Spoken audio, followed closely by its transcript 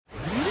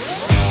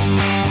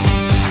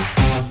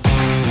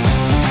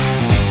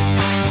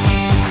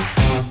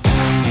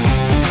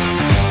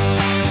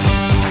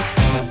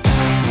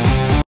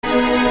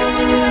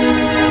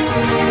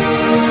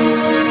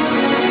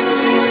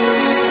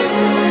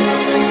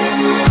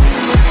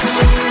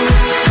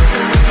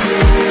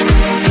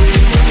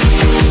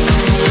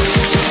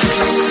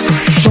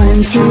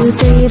2,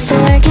 3,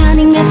 4,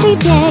 counting every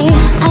day.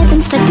 I've been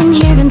stuck in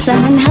here and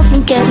someone help me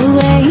get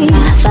away.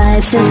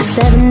 5, 6,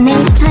 7,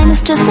 8, time is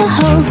just a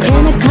hoax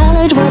in a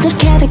colored world of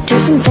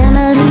characters and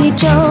family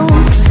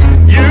jokes.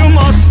 You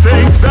must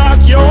think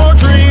that you're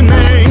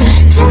dreaming.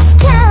 Just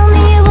tell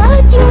me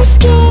what you're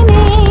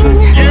scheming.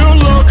 You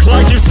look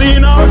like you've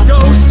seen a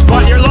ghost,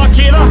 but you're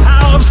lucky to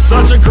have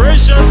such a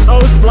gracious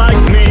host like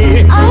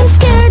me. I'm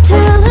scared to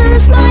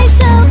lose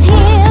myself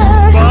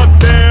here, but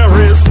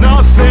there is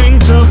nothing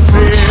to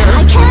fear.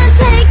 I can't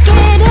take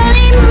it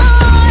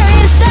anymore.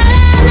 Is that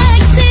an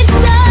exit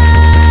door?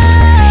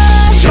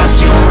 Just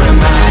your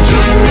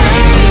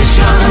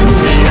imagination.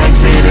 The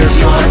exit is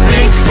your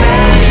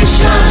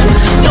fixation.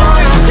 Door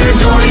after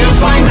door you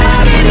find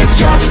that it is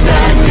just a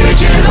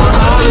digital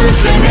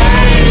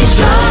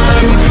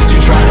hallucination. You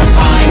try to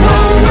find a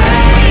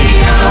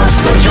way out,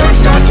 but you're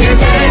stuck here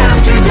day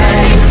after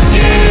day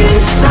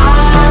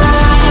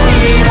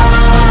inside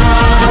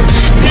a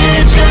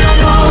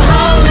digital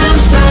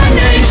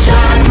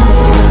hallucination.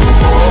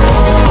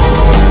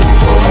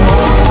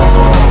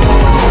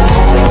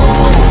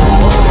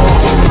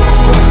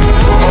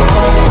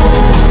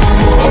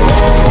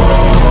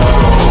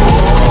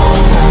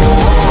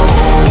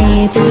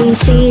 A, B,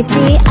 C,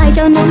 D, I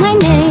don't know my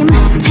name.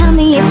 Tell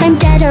me if I'm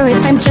dead or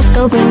if I'm just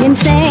going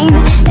insane.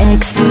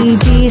 X, D,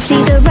 D,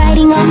 see the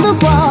writing on the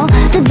wall.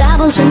 The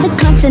vowels and the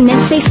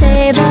consonants, they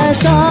save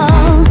us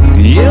all.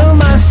 You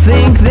must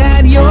think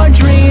that you're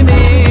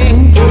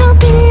dreaming. It'll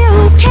be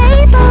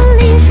okay,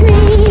 believe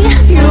me.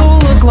 You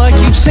look like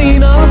you've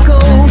seen a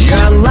ghost.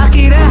 You're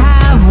lucky to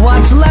have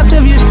what's left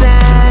of your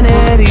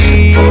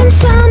sanity. And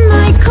some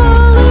might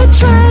call it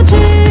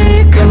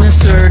tragic, And the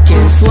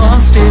circuit's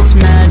lost its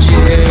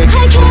magic.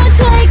 I can't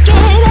take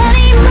it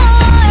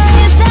anymore.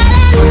 Is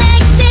that an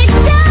exit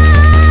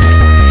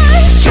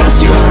door?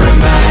 Just your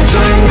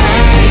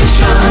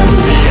imagination.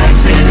 The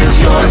exit is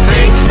your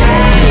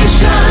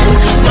fixation.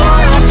 Door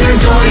after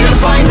door you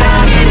find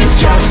that it is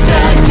just a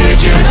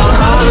digital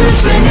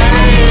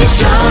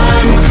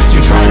hallucination. You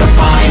try to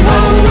find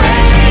a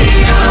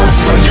way out,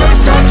 but you're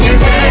stuck here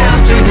day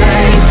after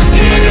day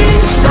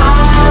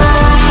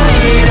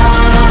inside a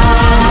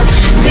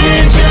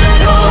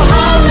digital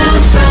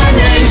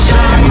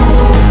hallucination.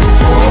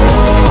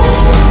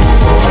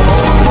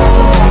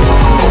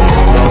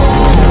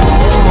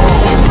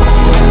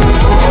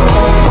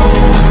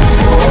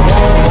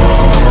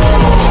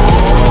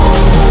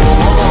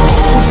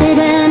 Is it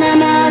an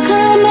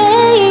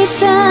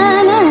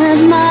amalgamation of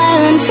my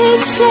own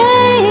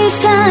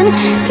fixation?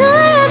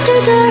 Door after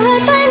door I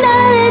find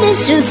out it is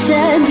just a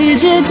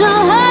digital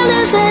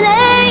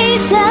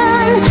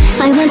hallucination.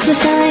 I want to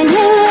find